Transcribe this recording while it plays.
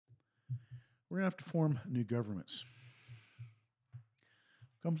we're going to have to form new governments.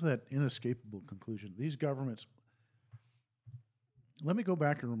 Come to that inescapable conclusion. These governments, let me go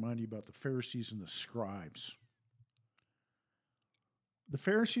back and remind you about the Pharisees and the scribes. The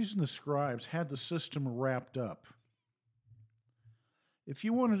Pharisees and the scribes had the system wrapped up. If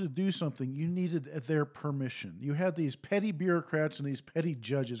you wanted to do something, you needed their permission. You had these petty bureaucrats and these petty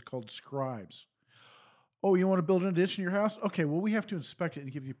judges called scribes. Oh, you want to build an addition to your house? Okay, well, we have to inspect it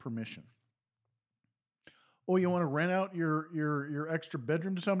and give you permission. Oh, you want to rent out your extra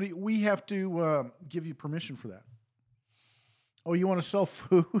bedroom to somebody? We have to give you permission for that. Oh, you want to sell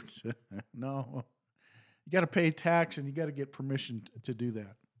food? No. You got to pay tax and you got to get permission to do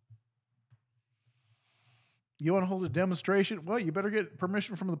that. You want to hold a demonstration? Well, you better get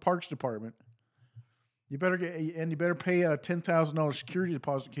permission from the Parks Department. You better pay a $10,000 security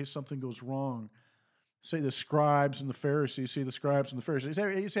deposit in case something goes wrong. Say the scribes and the Pharisees.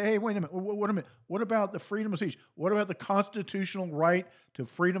 You say, hey, wait a minute. What about the freedom of speech? What about the constitutional right to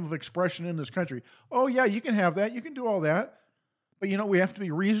freedom of expression in this country? Oh, yeah, you can have that. You can do all that. But, we have to be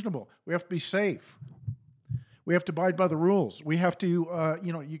reasonable. We have to be safe. We have to abide by the rules. We have to,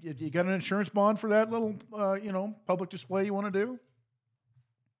 you got an insurance bond for that little, public display you want to do?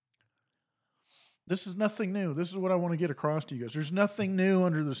 This is nothing new. This is what I want to get across to you guys. There's nothing new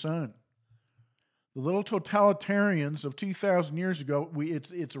under the sun. The little totalitarians of 2,000 years ago,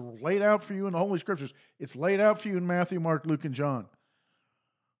 it's laid out for you in the Holy Scriptures. It's laid out for you in Matthew, Mark, Luke, and John.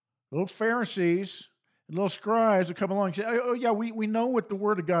 Little Pharisees and little scribes will come along and say, oh yeah, we know what the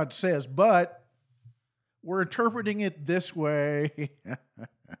Word of God says, but we're interpreting it this way.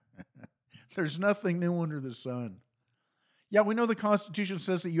 There's nothing new under the sun. Yeah, we know the Constitution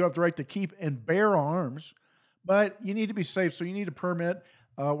says that you have the right to keep and bear arms, but you need to be safe, so you need a permit.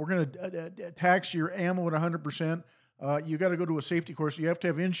 We're going to tax your ammo at 100%. You got to go to a safety course. You have to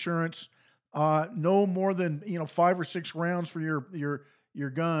have insurance. No more than 5 or 6 rounds for your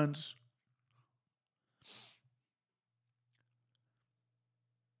guns.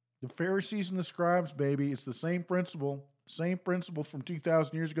 The Pharisees and the scribes, baby, it's the same principle from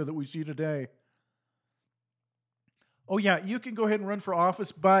 2,000 years ago that we see today. Oh, yeah, you can go ahead and run for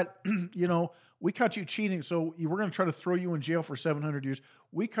office, but, we caught you cheating, so we're going to try to throw you in jail for 700 years.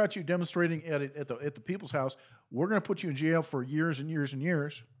 We caught you demonstrating at the people's house. We're going to put you in jail for years and years and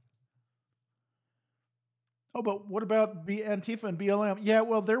years. Oh, but what about Antifa and BLM? Yeah,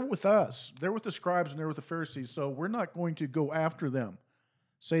 well, they're with us. They're with the scribes and they're with the Pharisees, so we're not going to go after them.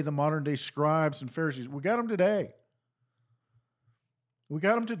 Say the modern-day scribes and Pharisees. We got them today.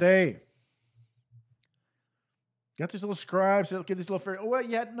 Got these little scribes, they'll get these little Pharisees. Oh, well,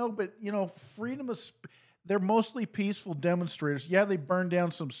 yeah, no, but, freedom of they're mostly peaceful demonstrators. Yeah, they burned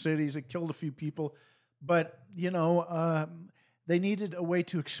down some cities, they killed a few people, but, they needed a way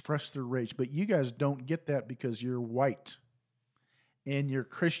to express their rage. But you guys don't get that because you're white and you're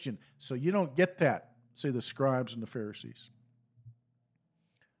Christian. So you don't get that, say the scribes and the Pharisees.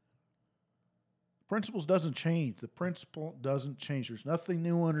 Principles doesn't change. The principle doesn't change. There's nothing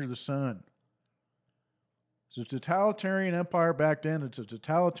new under the sun. It's a totalitarian empire back then. It's a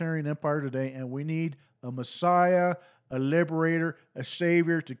totalitarian empire today, and we need a Messiah, a liberator, a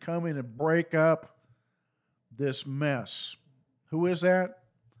Savior to come in and break up this mess. Who is that?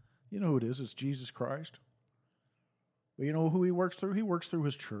 You know who it is. It's Jesus Christ. But you know who he works through? He works through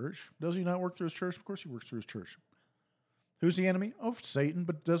his church. Does he not work through his church? Of course he works through his church. Who's the enemy? Oh, Satan.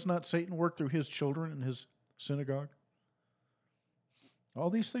 But does not Satan work through his children and his synagogue? All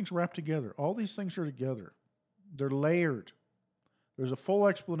these things wrap together. All these things are together. They're layered. There's a full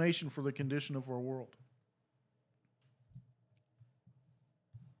explanation for the condition of our world.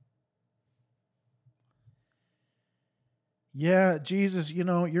 Yeah, Jesus, you're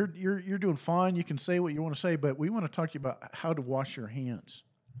doing fine. You can say what you want to say, but we want to talk to you about how to wash your hands.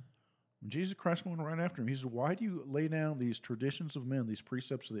 When Jesus Christ went right after him, he said, why do you lay down these traditions of men, these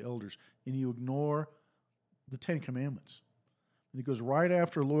precepts of the elders, and you ignore the 10 Commandments? And he goes right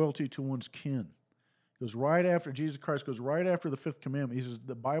after loyalty to one's kin. Jesus Christ goes right after the 5th commandment. He says,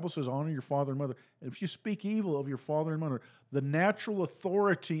 the Bible says, honor your father and mother. And if you speak evil of your father and mother, the natural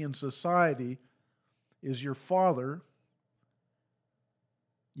authority in society is your father.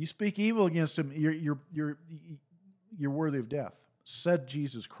 You speak evil against him, you're worthy of death, said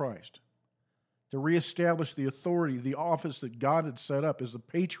Jesus Christ. To reestablish the authority, the office that God had set up as the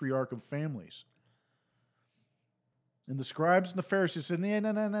patriarch of families. And the scribes and the Pharisees said, no, be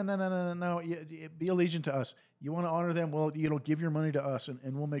allegiant to us. You want to honor them? Well, give your money to us,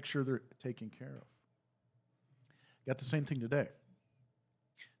 and we'll make sure they're taken care of. Got the same thing today.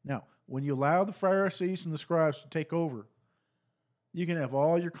 Now, when you allow the Pharisees and the scribes to take over, You can have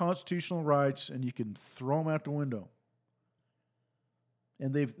all your constitutional rights and you can throw them out the window.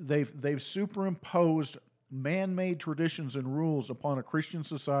 And they've superimposed man-made traditions and rules upon a Christian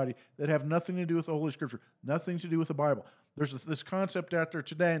society that have nothing to do with the Holy Scripture, nothing to do with the Bible. There's this concept out there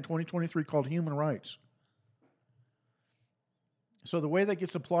today in 2023 called human rights. So the way that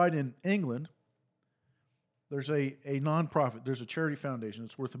gets applied in England, there's a nonprofit, there's a charity foundation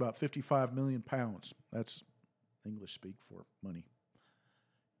that's worth about £55 million. That's English speak for money.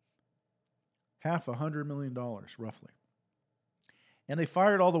 $500 million, roughly. And they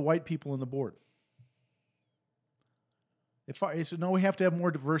fired all the white people on the board. They said, no, we have to have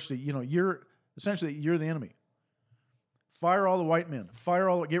more diversity. You're the enemy. Fire all the white men.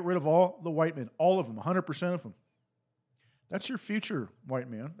 Get rid of all the white men. All of them, 100% of them. That's your future, white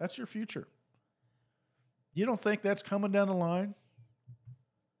man. That's your future. You don't think that's coming down the line?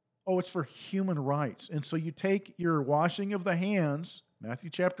 Oh, it's for human rights. And so you take your washing of the hands, Matthew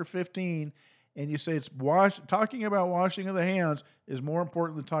chapter 15, and you say talking about washing of the hands is more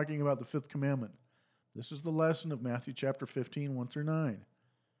important than talking about the fifth commandment. This is the lesson of Matthew chapter 15, 1 through 9.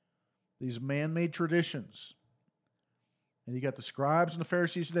 These man-made traditions. And you got the scribes and the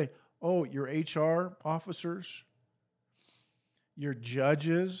Pharisees today. Oh, your HR officers, your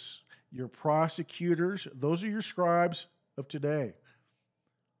judges, your prosecutors, those are your scribes of today.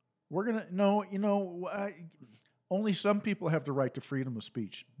 We're going to, only some people have the right to freedom of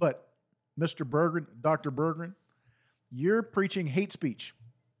speech. But, Mr. Berggren, Dr. Berggren, you're preaching hate speech.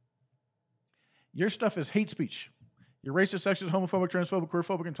 Your stuff is hate speech. You're racist, sexist, homophobic, transphobic,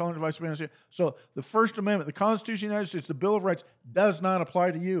 queerphobic, intolerant, divisive, fantasy. So the First Amendment, the Constitution of the United States, the Bill of Rights does not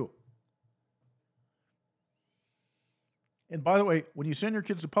apply to you. And by the way, when you send your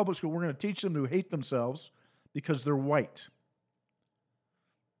kids to public school, we're going to teach them to hate themselves because they're white.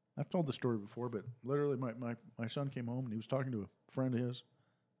 I've told the story before, but literally my son came home and he was talking to a friend of his,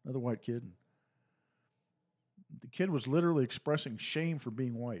 another white kid. And the kid was literally expressing shame for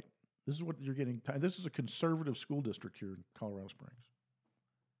being white. This is what you're getting. This is a conservative school district here in Colorado Springs.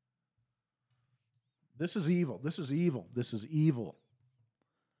 This is evil. This is evil. This is evil.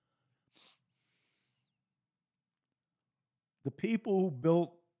 The people who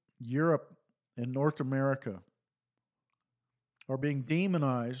built Europe and North America are being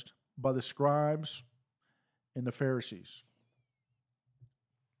demonized by the scribes and the Pharisees.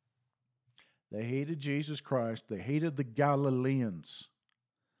 They hated Jesus Christ. They hated the Galileans.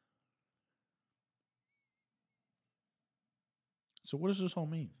 So what does this all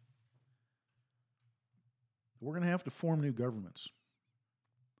mean? We're going to have to form new governments.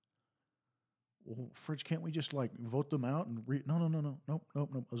 Well, Fridge, can't we just vote them out and No.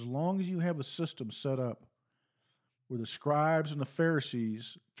 As long as you have a system set up where the scribes and the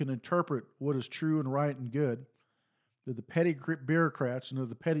Pharisees can interpret what is true and right and good, they're the petty bureaucrats and they're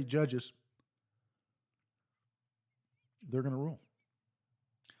the petty judges, they're going to rule.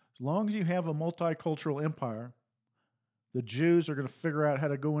 As long as you have a multicultural empire, the Jews are going to figure out how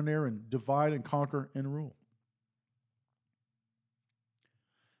to go in there and divide and conquer and rule.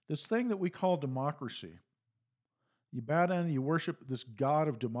 This thing that we call democracy, you bow down and you worship this God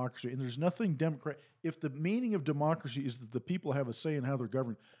of democracy, and there's nothing democratic. If the meaning of democracy is that the people have a say in how they're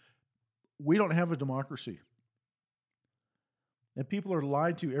governed, we don't have a democracy. And people are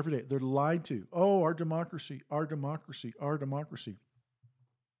lied to every day. They're lied to. Oh, our democracy, our democracy, our democracy.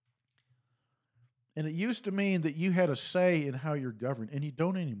 And it used to mean that you had a say in how you're governed, and you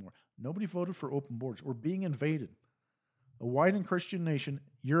don't anymore. Nobody voted for open borders. We're being invaded. A white and Christian nation,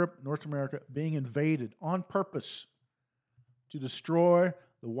 Europe, North America, being invaded on purpose to destroy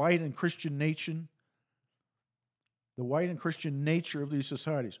the white and Christian nation, the white and Christian nature of these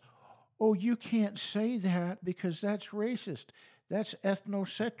societies. Oh, you can't say that because that's racist. That's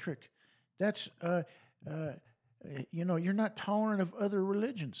ethnocentric. That's, you're not tolerant of other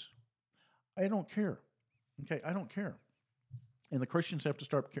religions. I don't care. Okay, I don't care. And the Christians have to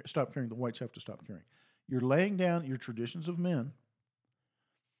stop caring. The whites have to stop caring. You're laying down your traditions of men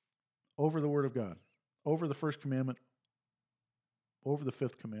over the Word of God, over the first commandment, over the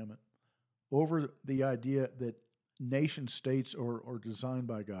fifth commandment, over the idea that nation states are designed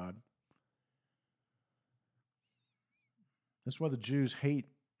by God. That's why the Jews hate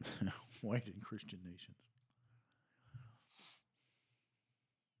white and Christian nations.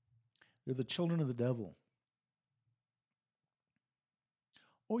 They're the children of the devil.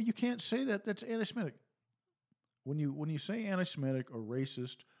 Oh, you can't say that. That's anti-Semitic. When you say anti-Semitic or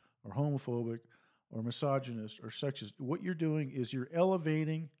racist or homophobic or misogynist or sexist, what you're doing is you're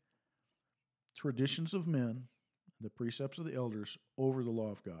elevating traditions of men, the precepts of the elders, over the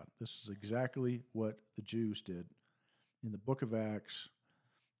law of God. This is exactly what the Jews did in the book of Acts,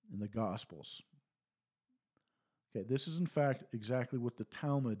 in the Gospels. Okay, this is in fact exactly what the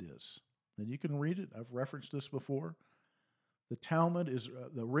Talmud is. And you can read it. I've referenced this before. The Talmud is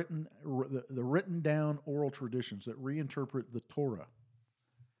the written down oral traditions that reinterpret the Torah.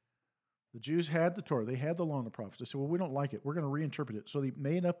 The Jews had the Torah. They had the law and the prophets. They said, well, we don't like it. We're going to reinterpret it. So they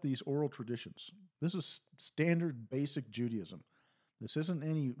made up these oral traditions. This is standard, basic Judaism. This isn't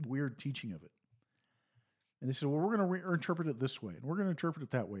any weird teaching of it. And they said, well, we're going to reinterpret it this way, and we're going to interpret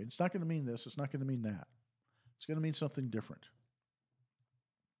it that way. It's not going to mean this. It's not going to mean that. It's going to mean something different.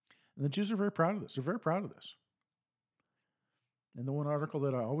 And the Jews are very proud of this. They're very proud of this. And the one article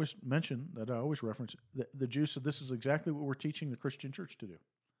that I always mention, that I always reference, the Jews said this is exactly what we're teaching the Christian church to do.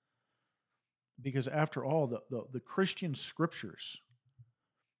 Because after all, the Christian scriptures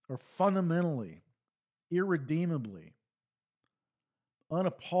are fundamentally, irredeemably,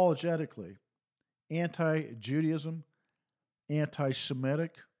 unapologetically anti-Judaism,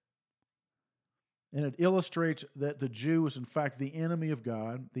 anti-Semitic, and it illustrates that the Jew is in fact the enemy of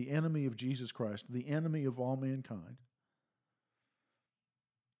God, the enemy of Jesus Christ, the enemy of all mankind.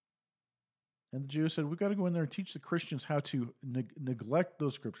 And the Jews said, we've got to go in there and teach the Christians how to neglect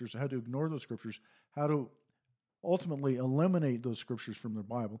those scriptures, how to ignore those scriptures, how to ultimately eliminate those scriptures from their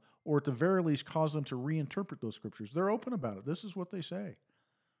Bible, or at the very least cause them to reinterpret those scriptures. They're open about it. This is what they say.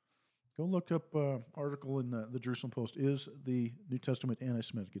 Go look up an article in the Jerusalem Post. Is the New Testament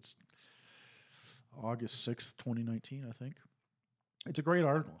anti-Semitic? It's August 6th, 2019, I think. It's a great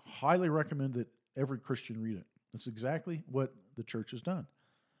article. Highly recommend that every Christian read it. That's exactly what the church has done.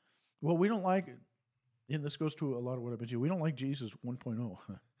 Well, we don't like it. And this goes to a lot of what I've been saying. We don't like Jesus 1.0.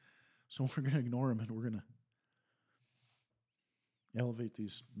 So we're going to ignore him and we're going to elevate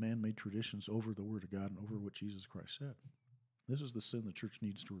these man-made traditions over the Word of God and over what Jesus Christ said. This is the sin the church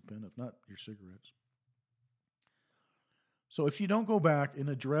needs to repent of, not your cigarettes. So if you don't go back and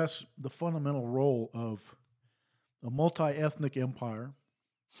address the fundamental role of a multi-ethnic empire,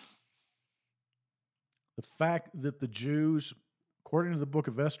 the fact that the Jews, according to the book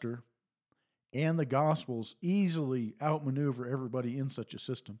of Esther and the Gospels, easily outmaneuver everybody in such a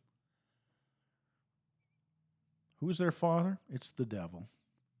system. Who's their father? It's the devil.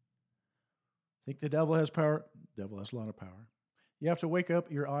 Think the devil has power? The devil has a lot of power. You have to wake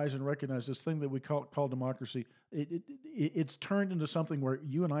up your eyes and recognize this thing that we call democracy. It's turned into something where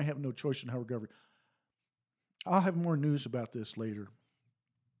you and I have no choice in how we're governed. I'll have more news about this later.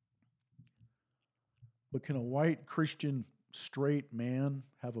 But can a white Christian straight man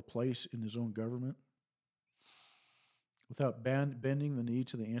have a place in his own government without bending the knee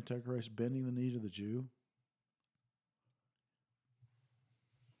to the Antichrist, bending the knee to the Jew?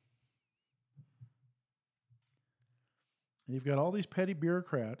 And you've got all these petty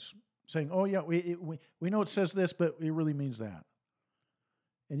bureaucrats saying, oh, yeah, we know it says this, but it really means that.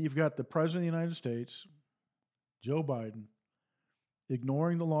 And you've got the President of the United States, Joe Biden,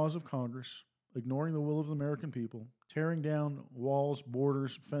 ignoring the laws of Congress, ignoring the will of the American people, tearing down walls,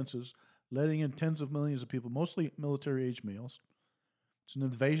 borders, fences, letting in tens of millions of people, mostly military-age males. It's an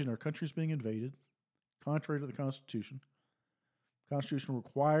invasion. Our country's being invaded, contrary to the Constitution. The Constitution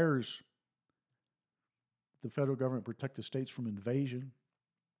requires the federal government protect the states from invasion.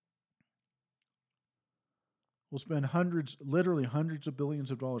 We'll spend literally hundreds of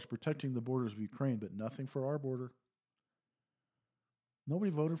billions of dollars protecting the borders of Ukraine, but nothing for our border. Nobody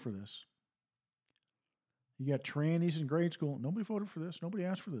voted for this. You got trannies in grade school. Nobody voted for this. Nobody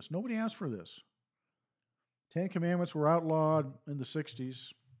asked for this. Nobody asked for this. 10 Commandments were outlawed in the 60s.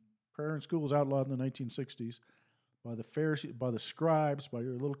 Prayer in school was outlawed in the 1960s by the Pharisees, by the scribes, by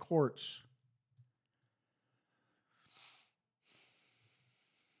your little courts.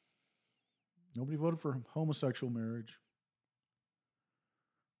 Nobody voted for homosexual marriage.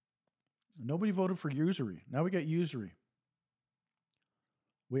 Nobody voted for usury. Now we got usury.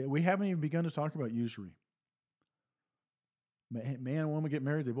 We haven't even begun to talk about usury. Man and woman get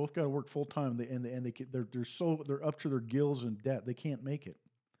married. They both got to work full time, they're up to their gills in debt. They can't make it.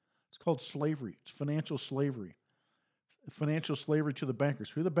 It's called slavery. It's financial slavery. Financial slavery to the bankers.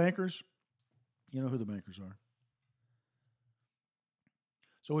 Who are the bankers? You know who the bankers are.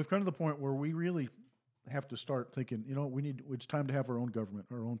 So we've come to the point where we really have to start thinking, it's time to have our own government,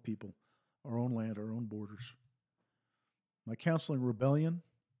 our own people, our own land, our own borders. Am I counseling rebellion?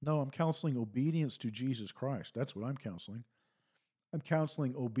 No, I'm counseling obedience to Jesus Christ. That's what I'm counseling. I'm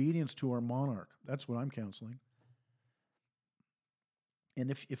counseling obedience to our monarch. That's what I'm counseling.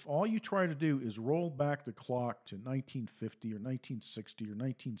 And if all you try to do is roll back the clock to 1950 or 1960 or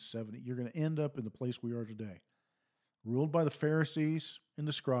 1970, you're going to end up in the place we are today. Ruled by the Pharisees and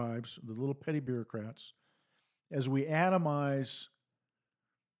the scribes, the little petty bureaucrats, as we atomize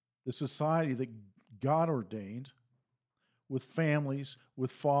the society that God ordained with families,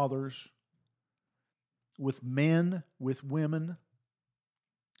 with fathers, with men, with women.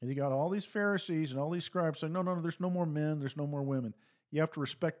 And you got all these Pharisees and all these scribes saying, no, there's no more men, there's no more women. You have to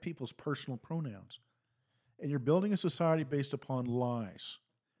respect people's personal pronouns. And you're building a society based upon lies.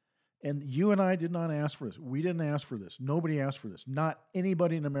 And you and I did not ask for this. We didn't ask for this. Nobody asked for this. Not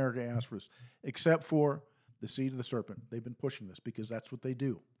anybody in America asked for this, except for the seed of the serpent. They've been pushing this because that's what they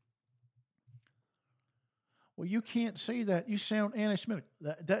do. Well, you can't say that. You sound anti-Semitic.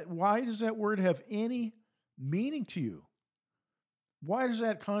 Why does that word have any meaning to you? Why does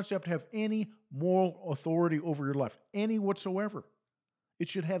that concept have any moral authority over your life? Any whatsoever? It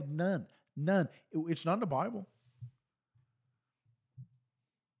should have none. None. It's not in the Bible.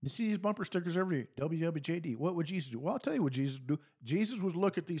 You see these bumper stickers every day. WWJD. What would Jesus do? Well, I'll tell you what Jesus would do. Jesus would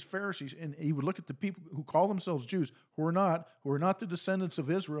look at these Pharisees, and he would look at the people who call themselves Jews, who are not the descendants of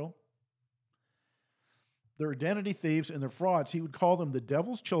Israel. They're identity thieves and they're frauds. He would call them the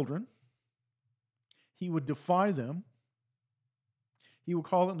devil's children. He would defy them. He would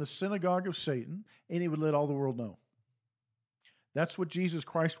call them the synagogue of Satan, and he would let all the world know. That's what Jesus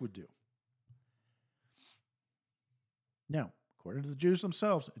Christ would do. Now, according to the Jews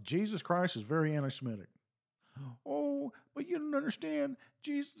themselves, Jesus Christ is very anti-Semitic. Oh, but you don't understand.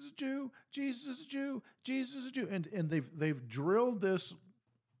 Jesus is a Jew. Jesus is a Jew. Jesus is a Jew. And they've drilled this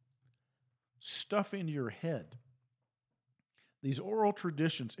stuff into your head, these oral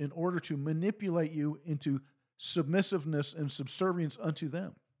traditions, in order to manipulate you into submissiveness and subservience unto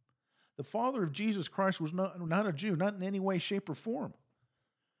them. The father of Jesus Christ was not a Jew, not in any way, shape, or form.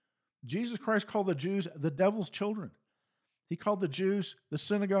 Jesus Christ called the Jews the devil's children. He called the Jews the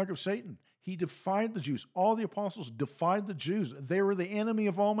synagogue of Satan. He defied the Jews. All the apostles defied the Jews. They were the enemy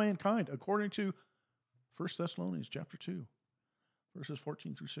of all mankind, according to 1 Thessalonians chapter 2, verses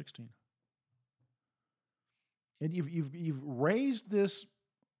 14 through 16. And you've raised this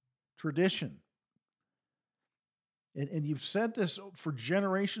tradition, and you've said this for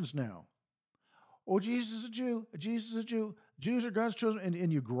generations now. Oh, Jesus is a Jew. Jesus is a Jew. Jews are God's children.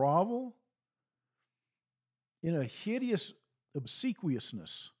 And you grovel in a hideous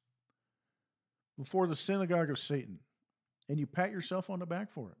obsequiousness before the synagogue of Satan. And you pat yourself on the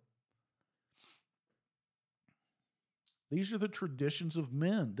back for it. These are the traditions of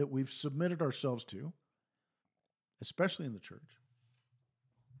men that we've submitted ourselves to, especially in the church.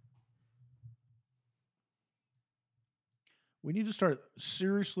 We need to start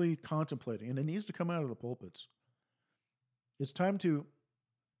seriously contemplating, and it needs to come out of the pulpits. It's time to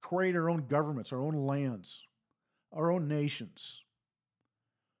create our own governments, our own lands, our own nations,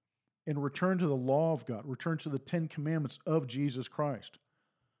 and return to the law of God, return to the 10 commandments of Jesus Christ.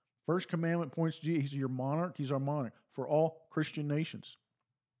 First commandment points to Jesus. He's your monarch. He's our monarch for all Christian nations.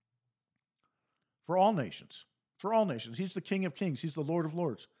 For all nations. For all nations. He's the King of kings. He's the Lord of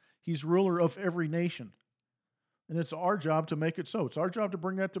lords. He's ruler of every nation. And it's our job to make it so. It's our job to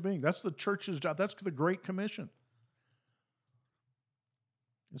bring that to being. That's the church's job. That's the Great Commission.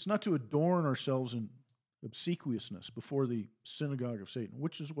 It's not to adorn ourselves in obsequiousness before the synagogue of Satan,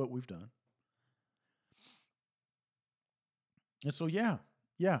 which is what we've done. And so, yeah,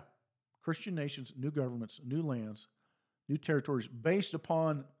 Christian nations, new governments, new lands, new territories, based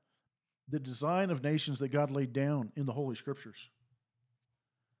upon the design of nations that God laid down in the Holy Scriptures.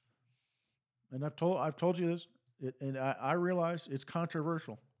 And I've told you this. And I realize it's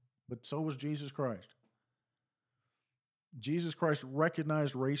controversial, but so was Jesus Christ. Jesus Christ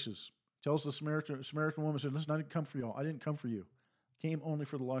recognized races. Tells the Samaritan woman, said, listen, I didn't come for y'all. I didn't come for you. I came only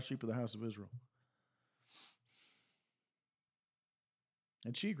for the lost sheep of the house of Israel.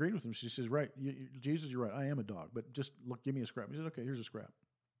 And she agreed with him. She says, right, Jesus, you're right. I am a dog, but just look, give me a scrap. He said, okay, here's a scrap.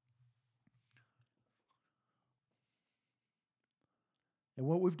 And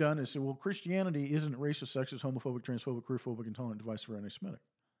what we've done is say, well, Christianity isn't racist, sexist, homophobic, transphobic, queerphobic, intolerant, divisive, or anti-Semitic.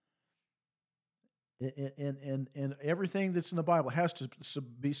 And everything that's in the Bible has to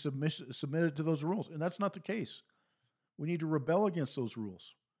be submitted to those rules. And that's not the case. We need to rebel against those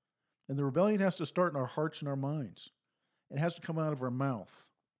rules. And the rebellion has to start in our hearts and our minds. It has to come out of our mouth.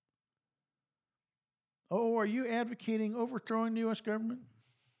 Oh, are you advocating overthrowing the U.S. government?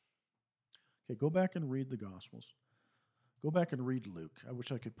 Okay, go back and read the Gospels. Go back and read Luke. I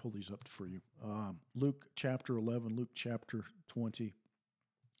wish I could pull these up for you. Luke chapter 11, Luke chapter 20.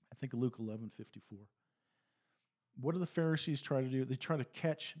 I think Luke 11:54. What do the Pharisees try to do? They try to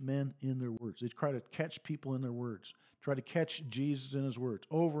catch men in their words. They try to catch people in their words. Try to catch Jesus in his words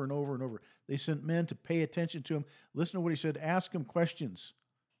over and over and over. They sent men to pay attention to him. Listen to what he said. Ask him questions.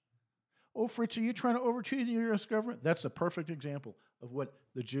 Oh, Fritz, are you trying to overturn the U.S. government? That's a perfect example of what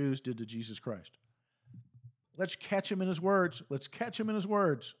the Jews did to Jesus Christ. Let's catch him in his words. Let's catch him in his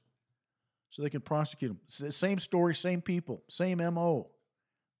words so they can prosecute him. It's the same story, same people, same M.O.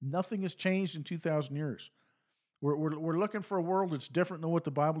 Nothing has changed in 2,000 years. We're looking for a world that's different than what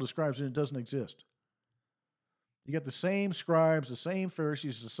the Bible describes, and it doesn't exist. You got the same scribes, the same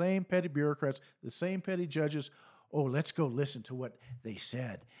Pharisees, the same petty bureaucrats, the same petty judges. Oh, let's go listen to what they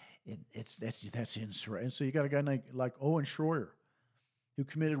said. That's insurrection. And so you got a guy like Owen Schroyer, who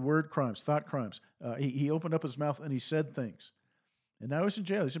committed word crimes, thought crimes. He opened up his mouth and he said things. And now he's in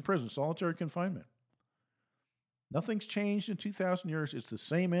jail. He's in prison, solitary confinement. Nothing's changed in 2,000 years. It's the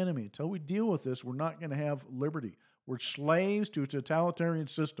same enemy. Until we deal with this, we're not going to have liberty. We're slaves to a totalitarian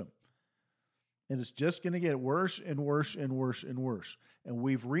system. And it's just going to get worse and worse and worse and worse. And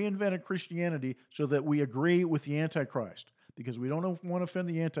we've reinvented Christianity so that we agree with the Antichrist. Because we don't want to offend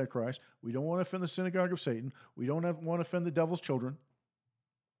the Antichrist. We don't want to offend the synagogue of Satan. We don't want to offend the devil's children.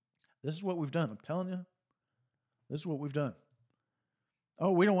 This is what we've done. I'm telling you. This is what we've done.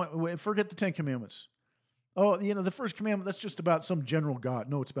 Oh, forget the Ten Commandments. Oh, the first commandment, that's just about some general God.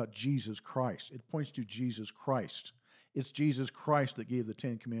 No, it's about Jesus Christ. It points to Jesus Christ. It's Jesus Christ that gave the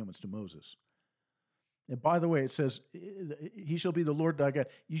Ten Commandments to Moses. And by the way, it says, he shall be the Lord thy God.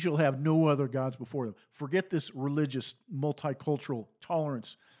 You shall have no other gods before him. Forget this religious, multicultural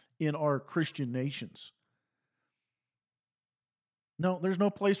tolerance in our Christian nations. No, there's no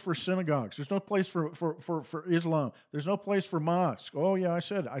place for synagogues. There's no place for Islam. There's no place for mosques. Oh, yeah, I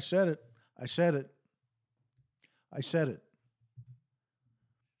said it.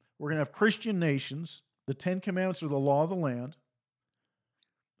 We're going to have Christian nations. The Ten Commandments are the law of the land.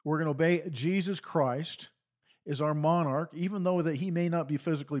 We're going to obey Jesus Christ as our monarch, even though that he may not be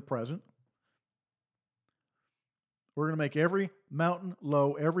physically present. We're going to make every mountain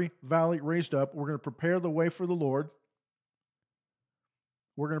low, every valley raised up. We're going to prepare the way for the Lord.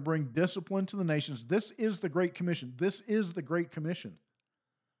 We're going to bring discipline to the nations. This is the Great Commission. This is the Great Commission.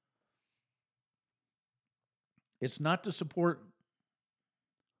 It's not to support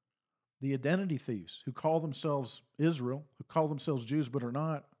the identity thieves who call themselves Israel, who call themselves Jews but are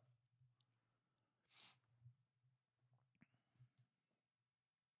not.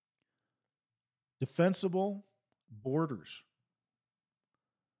 Defensible borders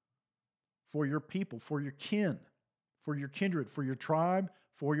for your people, for your kin, for your kindred, for your tribe,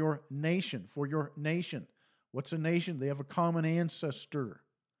 for your nation, for your nation. What's a nation? They have a common ancestor.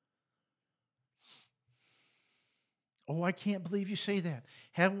 Oh, I can't believe you say that.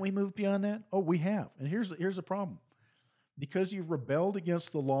 Haven't we moved beyond that? Oh, we have. And here's the problem. Because you've rebelled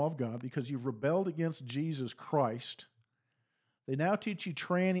against the law of God, because you've rebelled against Jesus Christ, they now teach you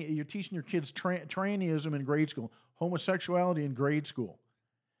you're teaching your kids trannyism in grade school, homosexuality in grade school.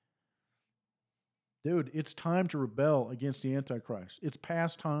 Dude, it's time to rebel against the Antichrist. It's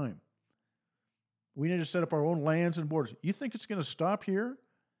past time. We need to set up our own lands and borders. You think it's going to stop here?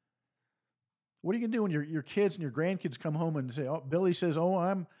 What are you going to do when your kids and your grandkids come home and say, "Oh, Billy says, oh,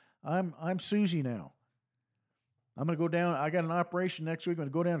 I'm Susie now. I'm going to go down. I got an operation next week. I'm going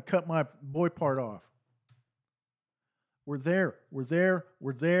to go down and cut my boy part off." We're there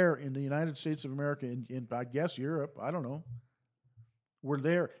in the United States of America, in I guess Europe. I don't know. We're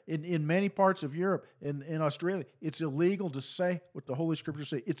there in many parts of Europe, in Australia. It's illegal to say what the Holy Scriptures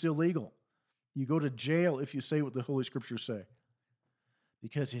say. It's illegal. You go to jail if you say what the Holy Scriptures say.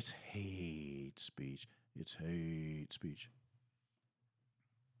 Because it's hate speech. It's hate speech.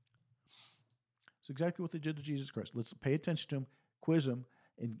 It's exactly what they did to Jesus Christ. Let's pay attention to him, quiz him,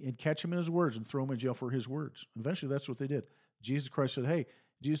 and catch him in his words and throw him in jail for his words. Eventually, that's what they did. Jesus Christ said, "Hey,"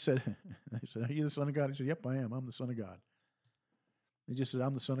 Jesus said, they said, "Are you the Son of God?" He said, "Yep, I am. I'm the Son of God." He just said,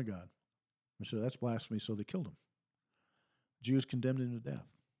 "I'm the Son of God." I said, "That's blasphemy," so they killed him. Jews condemned him to death.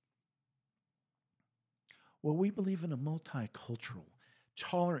 Well, we believe in a multicultural,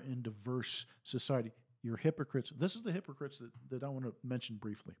 tolerant, and diverse society. You're hypocrites. This is the hypocrites that I want to mention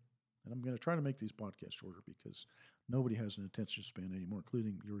briefly. And I'm going to try to make these podcasts shorter because nobody has an attention span anymore,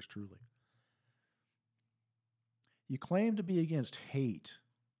 including yours truly. You claim to be against hate.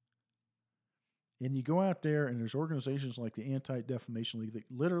 And you go out there and there's organizations like the Anti-Defamation League that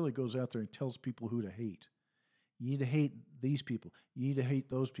literally goes out there and tells people who to hate. You need to hate these people. You need to hate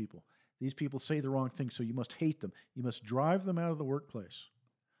those people. These people say the wrong thing, so you must hate them. You must drive them out of the workplace.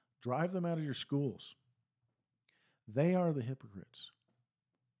 Drive them out of your schools. They are the hypocrites.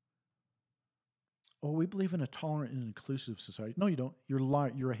 Oh, we believe in a tolerant and inclusive society. No, you don't.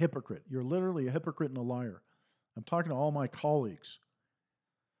 You're a hypocrite. You're literally a hypocrite and a liar. I'm talking to all my colleagues.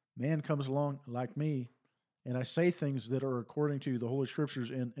 Man comes along like me, and I say things that are according to the Holy Scriptures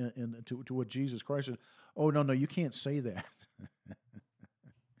and to what Jesus Christ said, oh, no, you can't say that.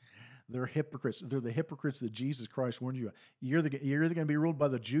 They're hypocrites. They're the hypocrites that Jesus Christ warned you about. You're either going to be ruled by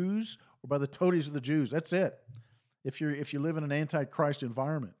the Jews or by the toadies of the Jews. That's it. If you live in an anti-Christ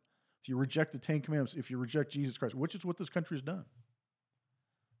environment, if you reject the Ten Commandments, if you reject Jesus Christ, which is what this country has done.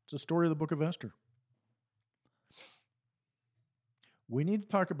 It's the story of the book of Esther. We need to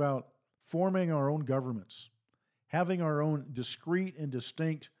talk about forming our own governments, having our own discrete and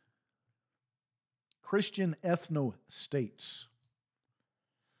distinct Christian ethno-states.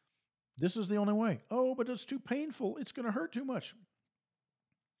 This is the only way. Oh, but it's too painful. It's going to hurt too much.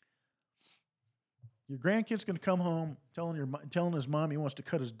 Your grandkid's going to come home telling his mom he wants to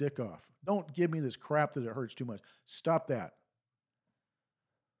cut his dick off. Don't give me this crap that it hurts too much. Stop that.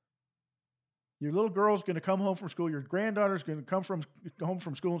 Your little girl's going to come home from school. Your granddaughter's going to come home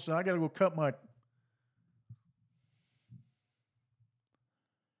from school and say, I got to go cut my...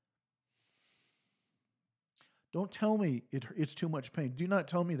 Don't tell me it's too much pain. Do not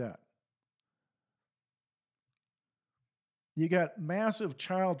tell me that. You got massive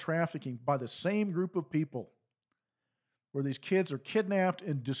child trafficking by the same group of people where these kids are kidnapped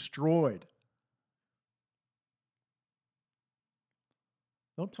and destroyed.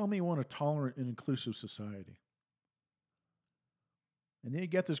 Don't tell me you want a tolerant and inclusive society. And then you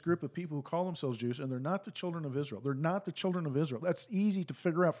get this group of people who call themselves Jews, and they're not the children of Israel. They're not the children of Israel. That's easy to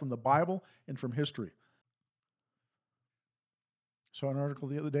figure out from the Bible and from history. Saw an article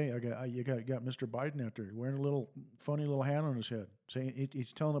the other day. You got Mr. Biden out there wearing a little funny little hat on his head, saying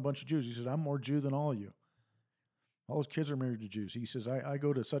he's telling a bunch of Jews. He says, "I'm more Jew than all of you. All his kids are married to Jews." He says, "I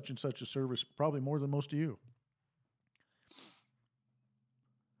go to such and such a service probably more than most of you."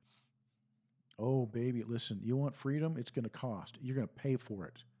 Oh, baby, listen. You want freedom? It's going to cost. You're going to pay for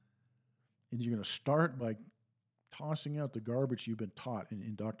it, and you're going to start by tossing out the garbage you've been taught and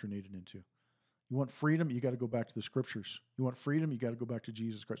indoctrinated into. You want freedom? You got to go back to the Scriptures. You want freedom? You got to go back to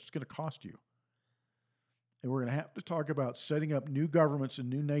Jesus Christ. It's going to cost you. And we're going to have to talk about setting up new governments and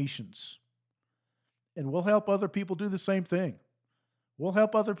new nations. And we'll help other people do the same thing. We'll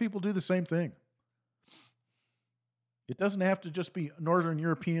help other people do the same thing. It doesn't have to just be Northern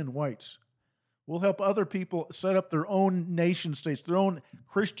European whites. We'll help other people set up their own nation states, their own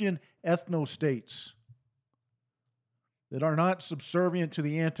Christian ethno-states that are not subservient to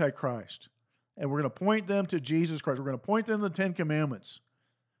the Antichrist. And we're going to point them to Jesus Christ. We're going to point them to the Ten Commandments.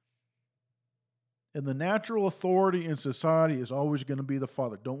 And the natural authority in society is always going to be the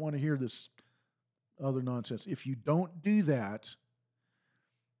father. Don't want to hear this other nonsense. If you don't do that,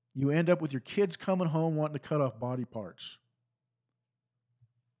 you end up with your kids coming home wanting to cut off body parts.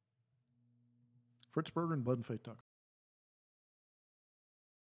 Fritz Berger and Blood and Faith Talk.